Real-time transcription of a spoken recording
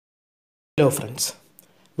Hello friends,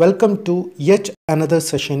 welcome to yet another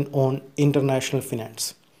session on international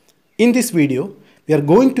finance. In this video, we are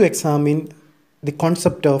going to examine the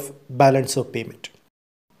concept of balance of payment.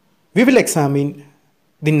 We will examine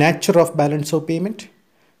the nature of balance of payment,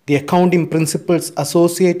 the accounting principles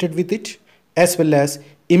associated with it, as well as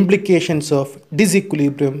implications of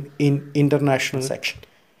disequilibrium in international section.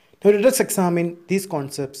 Now let us examine these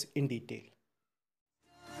concepts in detail.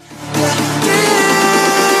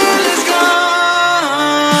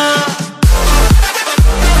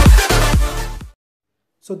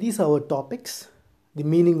 So these are our topics: the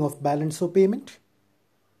meaning of balance of payment,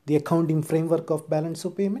 the accounting framework of balance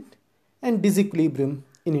of payment, and disequilibrium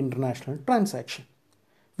in international transaction.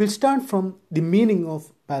 We'll start from the meaning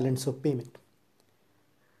of balance of payment.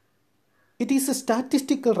 It is a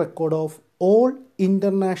statistical record of all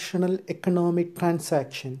international economic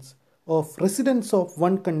transactions of residents of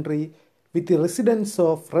one country with the residents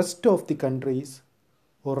of rest of the countries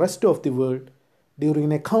or rest of the world during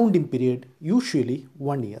an accounting period, usually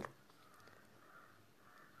 1 year.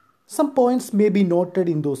 Some points may be noted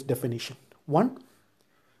in those definitions. 1.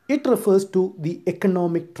 It refers to the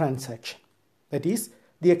economic transaction, that is,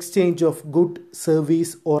 the exchange of good,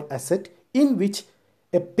 service or asset in which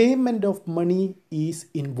a payment of money is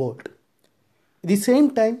involved. At the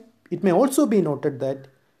same time, it may also be noted that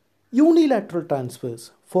unilateral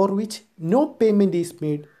transfers for which no payment is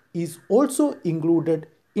made is also included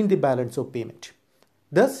in the balance of payment.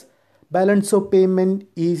 Thus, balance of payment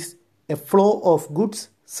is a flow of goods,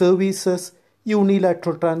 services,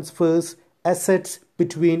 unilateral transfers, assets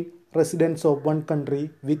between residents of one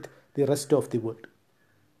country with the rest of the world.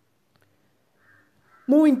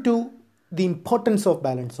 Moving to the importance of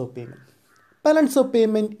balance of payment. Balance of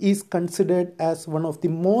payment is considered as one of the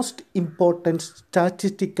most important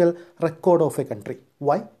statistical record of a country.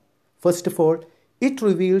 Why? First of all, it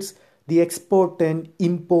reveals the export and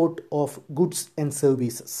import of goods and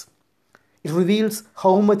services. It reveals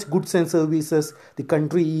how much goods and services the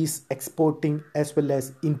country is exporting as well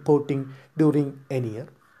as importing during any year.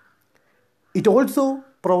 It also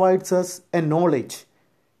provides us a knowledge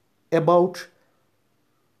about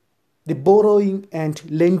the borrowing and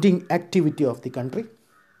lending activity of the country,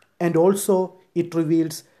 and also it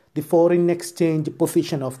reveals the foreign exchange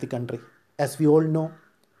position of the country. As we all know,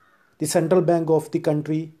 the central bank of the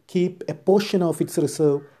country keep a portion of its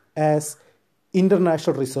reserve as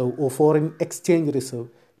international reserve or foreign exchange reserve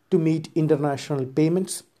to meet international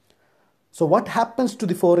payments. So what happens to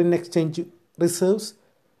the foreign exchange reserves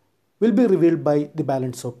will be revealed by the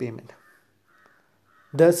balance of payment.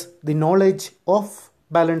 Thus, the knowledge of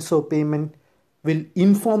balance of payment will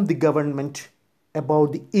inform the government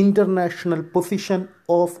about the international position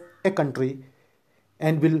of a country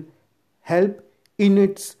and will help in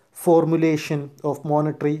its formulation of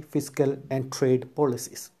monetary, fiscal and trade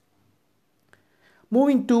policies.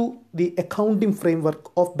 Moving to the accounting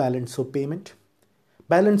framework of balance of payment.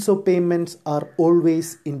 Balance of payments are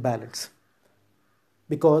always in balance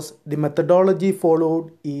because the methodology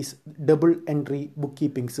followed is double entry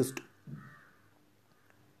bookkeeping system.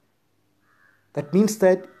 That means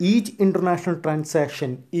that each international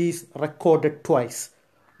transaction is recorded twice,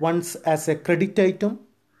 once as a credit item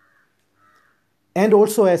and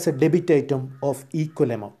also as a debit item of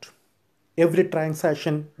equal amount. Every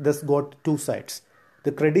transaction thus got two sides.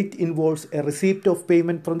 The credit involves a receipt of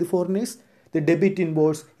payment from the foreigners. The debit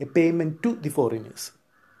involves a payment to the foreigners.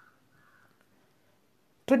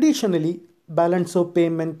 Traditionally, balance of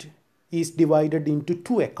payment is divided into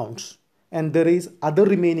two accounts, and there is other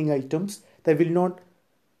remaining items that will not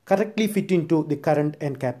correctly fit into the current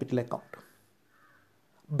and capital account.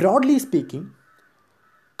 Broadly speaking,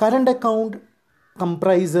 current account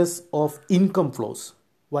comprises of income flows,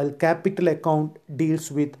 while capital account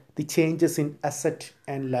deals with the changes in asset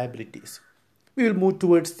and liabilities. We will move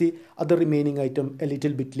towards the other remaining item a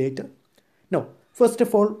little bit later. Now, first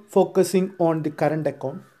of all, focusing on the current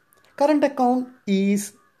account. Current account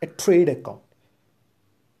is a trade account.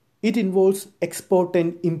 It involves export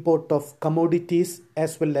and import of commodities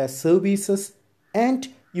as well as services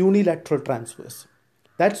and unilateral transfers.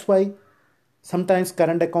 That's why sometimes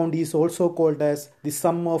current account is also called as the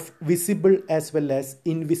sum of visible as well as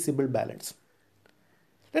invisible balance.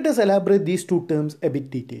 Let us elaborate these two terms a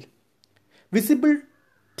bit detail. Visible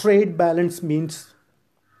trade balance means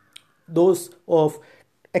those of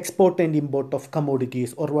export and import of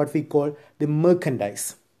commodities, or what we call the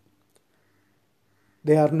merchandise.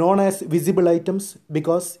 They are known as visible items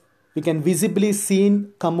because we can visibly see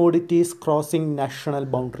commodities crossing national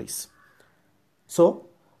boundaries. So,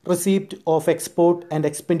 receipt of export and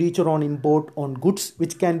expenditure on import on goods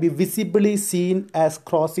which can be visibly seen as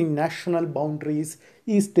crossing national boundaries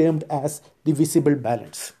is termed as the visible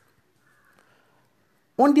balance.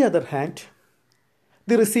 On the other hand,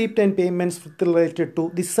 the receipt and payments related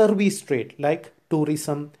to the service trade like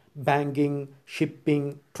tourism, banking,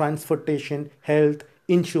 shipping, transportation, health,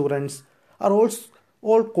 insurance are also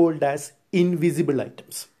all called as invisible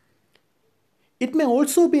items. It may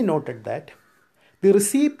also be noted that the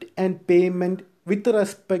receipt and payment with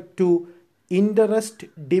respect to interest,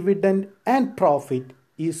 dividend and profit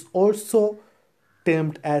is also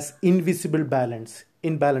termed as invisible balance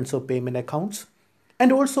in balance of payment accounts,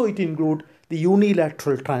 and also it includes the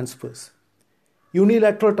unilateral transfers.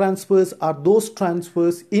 Unilateral transfers are those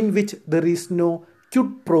transfers in which there is no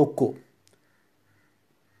quid pro quo.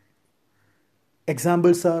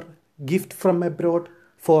 Examples are gift from abroad,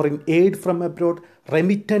 foreign aid from abroad,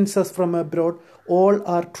 remittances from abroad, all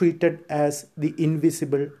are treated as the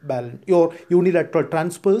invisible balance or unilateral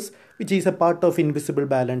transfers, which is a part of invisible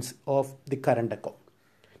balance of the current account.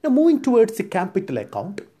 Now moving towards the capital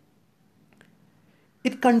account,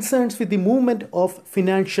 it concerns with the movement of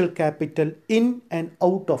financial capital in and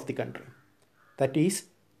out of the country. That is,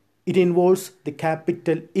 it involves the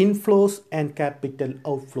capital inflows and capital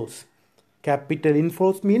outflows. Capital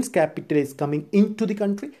inflows means capital is coming into the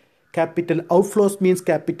country. Capital outflows means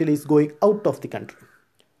capital is going out of the country.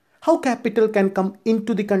 How capital can come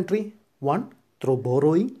into the country? One, through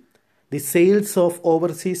borrowing, the sales of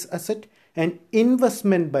overseas asset and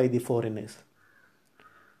investment by the foreigners.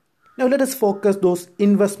 Now let us focus those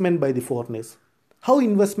investment by the foreigners. How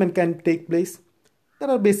investment can take place? There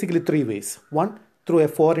are basically three ways. One, through a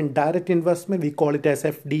foreign direct investment, we call it as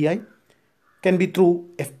FDI. Can be through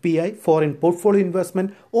FPI, foreign portfolio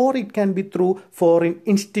investment, or it can be through foreign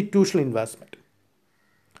institutional investment.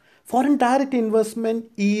 Foreign direct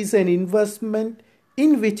investment is an investment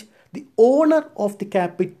in which the owner of the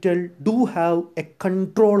capital do have a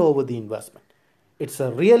control over the investment. It's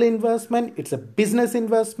a real investment, it's a business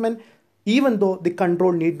investment, even though the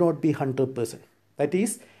control need not be 100%. That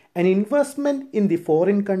is, an investment in the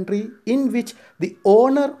foreign country in which the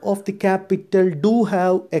owner of the capital do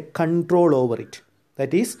have a control over it.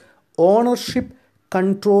 That is, ownership,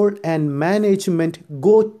 control and management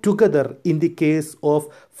go together in the case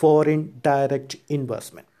of foreign direct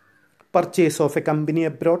investment. Purchase of a company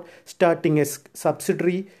abroad, starting a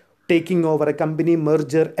subsidiary, taking over a company,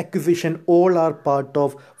 merger, acquisition, all are part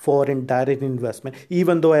of foreign direct investment.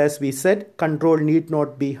 Even though, as we said, control need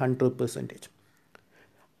not be 100%.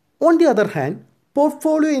 On the other hand,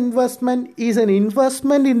 portfolio investment is an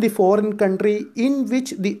investment in the foreign country in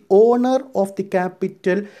which the owner of the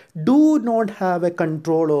capital do not have a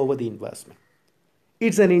control over the investment.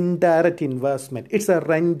 It's an indirect investment. It's a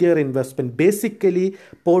rentier investment. Basically,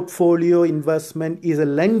 portfolio investment is a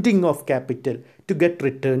lending of capital to get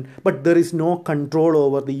return, but there is no control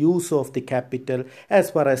over the use of the capital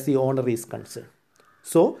as far as the owner is concerned.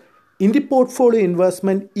 So, in the portfolio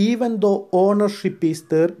investment, even though ownership is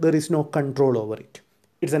there, there is no control over it.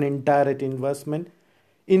 It's an indirect investment.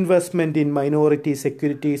 Investment in minority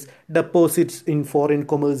securities, deposits in foreign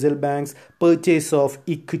commercial banks, purchase of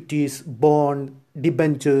equities, bond,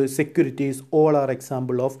 debentures, securities, all are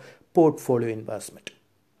example of portfolio investment.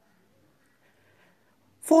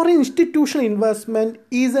 Foreign institutional investment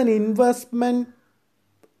is an investment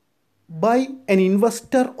by an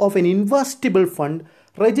investor of an investable fund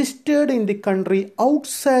registered in the country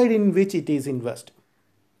outside in which it is investing.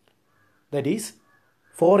 That is,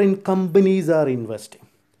 foreign companies are investing.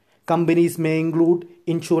 Companies may include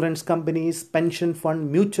insurance companies, pension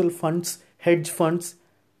fund, mutual funds, hedge funds,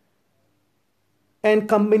 and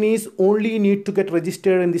companies only need to get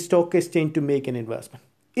registered in the stock exchange to make an investment.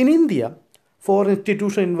 In India, foreign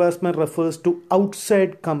institutional investment refers to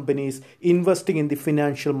outside companies investing in the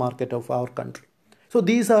financial market of our country. So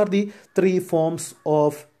these are the three forms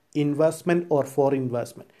of investment or foreign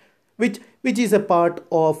investment, which is a part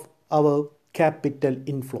of our capital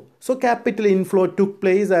inflow. So capital inflow took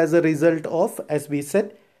place as a result of, as we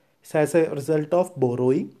said, as a result of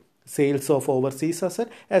borrowing, sales of overseas asset,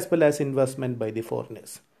 as well as investment by the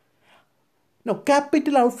foreigners. Now,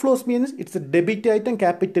 capital outflows means it's a debit item,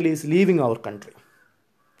 capital is leaving our country.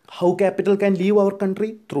 How capital can leave our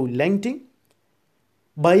country? Through lending,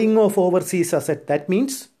 buying of overseas asset. That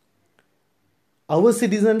means our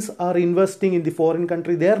citizens are investing in the foreign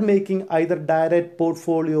country. They are making either direct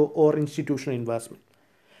portfolio or institutional investment.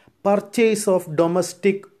 Purchase of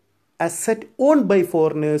domestic asset owned by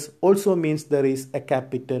foreigners also means there is a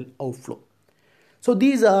capital outflow. So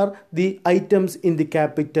these are the items in the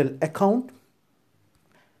capital account.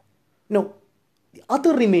 Now, the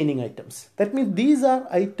other remaining items. That means these are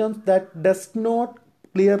items that does not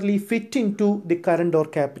clearly fit into the current or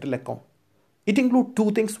capital account. It includes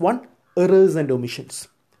two things. One, errors and omissions.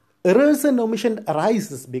 Errors and omission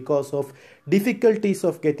arises because of difficulties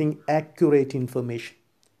of getting accurate information.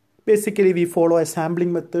 Basically, we follow a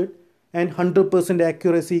sampling method and 100%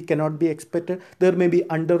 accuracy cannot be expected. There may be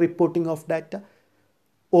under-reporting of data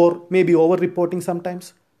or maybe over-reporting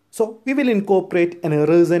sometimes. So we will incorporate an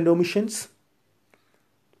errors and omissions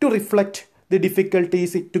to reflect the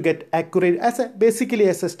difficulties to get accurate basically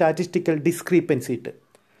as a statistical discrepancy.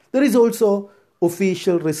 There is also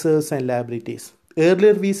official reserves and liabilities.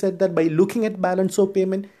 Earlier we said that by looking at balance of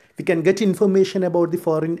payment, we can get information about the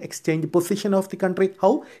foreign exchange position of the country.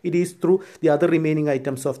 How? It is through the other remaining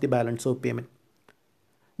items of the balance of payment.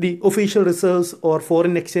 The official reserves or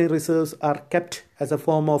foreign exchange reserves are kept as a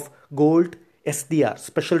form of gold, SDR,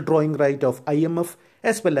 special drawing right of IMF,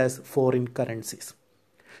 as well as foreign currencies.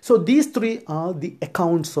 So these three are the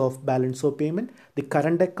accounts of balance of payment: the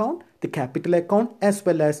current account, the capital account, as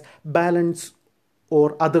well as balance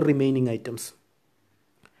or other remaining items.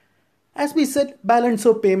 As we said, balance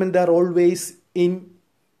of payment, they are always in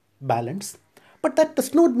balance. But that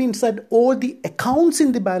does not mean that all the accounts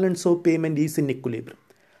in the balance of payment is in equilibrium.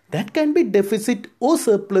 That can be deficit or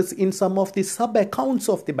surplus in some of the sub-accounts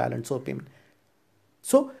of the balance of payment.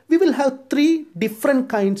 So we will have three different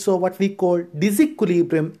kinds of what we call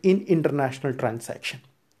disequilibrium in international transaction.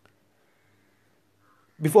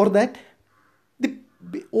 Before that,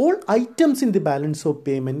 all items in the balance of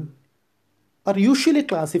payment are usually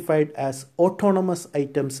classified as autonomous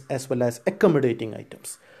items as well as accommodating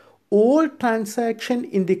items. All transactions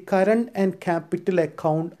in the current and capital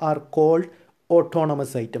account are called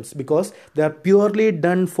autonomous items because they are purely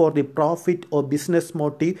done for the profit or business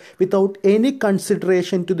motive without any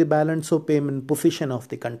consideration to the balance of payment position of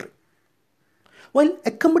the country. While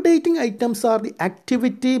accommodating items are the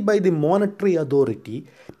activity by the monetary authority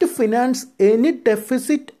to finance any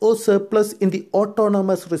deficit or surplus in the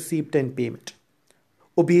autonomous receipt and payment.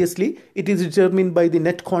 Obviously, it is determined by the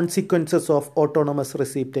net consequences of autonomous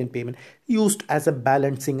receipt and payment, used as a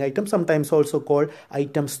balancing item, sometimes also called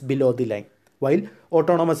items below the line, while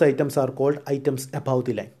autonomous items are called items above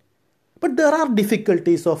the line. But there are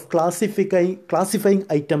difficulties of classifying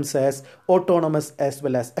items as autonomous as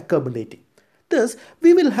well as accommodating. Thus,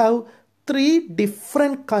 we will have three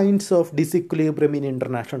different kinds of disequilibrium in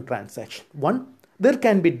international transaction. One, there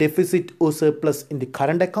can be deficit or surplus in the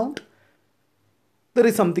current account. There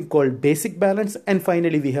is something called basic balance, and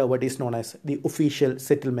finally we have what is known as the official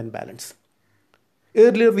settlement balance.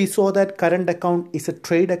 Earlier we saw that current account is a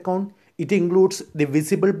trade account. It includes the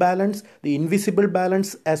visible balance, the invisible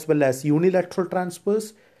balance, as well as unilateral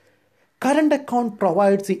transfers. Current account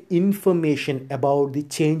provides the information about the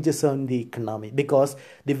changes in the economy because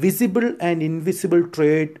the visible and invisible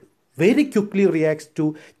trade very quickly reacts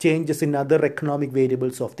to changes in other economic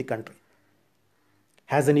variables of the country.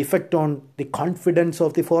 Has an effect on the confidence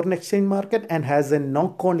of the foreign exchange market and has a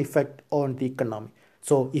knock-on effect on the economy.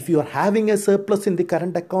 So if you are having a surplus in the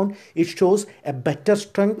current account, it shows a better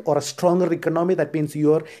strength or a stronger economy. That means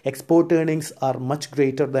your export earnings are much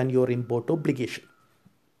greater than your import obligation.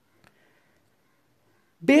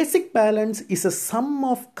 Basic balance is a sum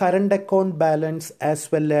of current account balance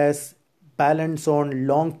as well as balance on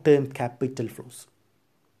long-term capital flows.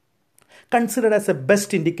 Considered as a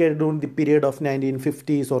best indicator during the period of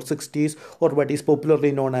 1950s or 60s, or what is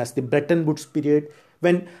popularly known as the Bretton Woods period,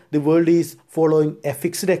 when the world is following a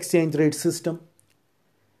fixed exchange rate system.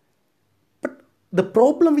 But the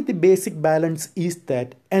problem with the basic balance is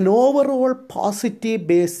that an overall positive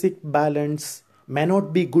basic balance may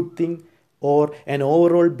not be a good thing, or an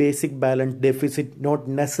overall basic balance deficit not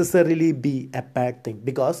necessarily be a bad thing,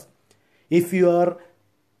 because if you are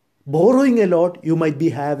borrowing a lot, you might be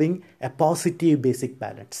having a positive basic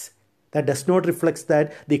balance. That does not reflect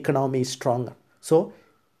that the economy is stronger. So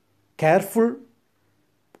careful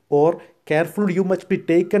you must be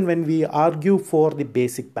taken when we argue for the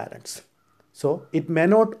basic balance. So it may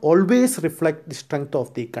not always reflect the strength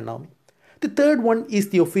of the economy. The third one is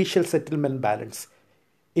the official settlement balance.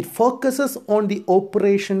 It focuses on the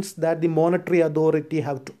operations that the monetary authority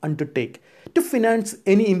have to undertake to finance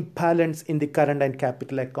any imbalance in the current and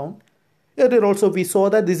capital account. Earlier also we saw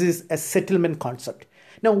that this is a settlement concept.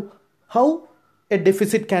 Now, how a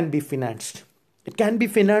deficit can be financed? It can be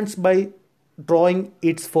financed by drawing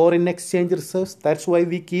its foreign exchange reserves. That's why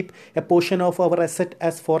we keep a portion of our asset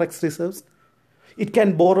as forex reserves. It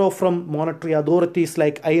can borrow from monetary authorities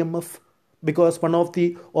like IMF, because one of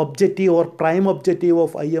the objective or prime objective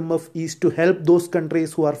of IMF is to help those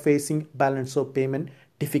countries who are facing balance of payment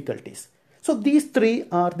difficulties. So these three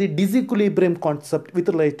are the disequilibrium concept with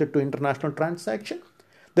related to international transaction.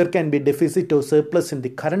 There can be deficit or surplus in the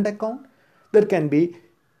current account. There can be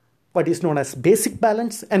what is known as basic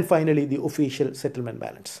balance, and finally the official settlement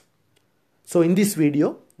balance. So in this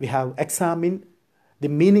video, we have examined the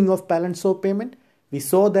meaning of balance of payment. We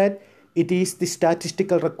saw that it is the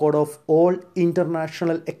statistical record of all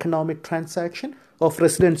international economic transaction of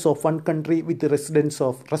residents of one country with the residents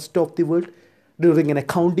of rest of the world during an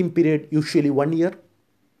accounting period, usually 1 year.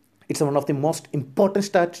 It's one of the most important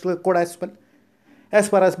statistical record as well. As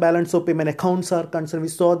far as balance of payment accounts are concerned, we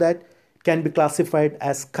saw that it can be classified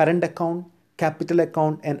as current account, capital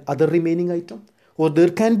account, and other remaining item. Or there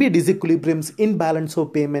can be disequilibriums in balance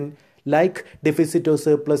of payment like deficit or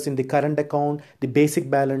surplus in the current account, the basic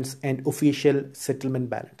balance, and official settlement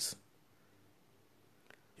balance.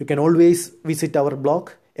 You can always visit our blog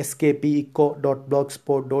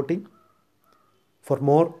skpeco.blogspot.in for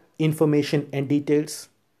more information and details.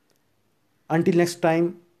 Until next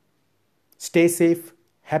time, stay safe,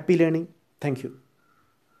 happy learning. Thank you.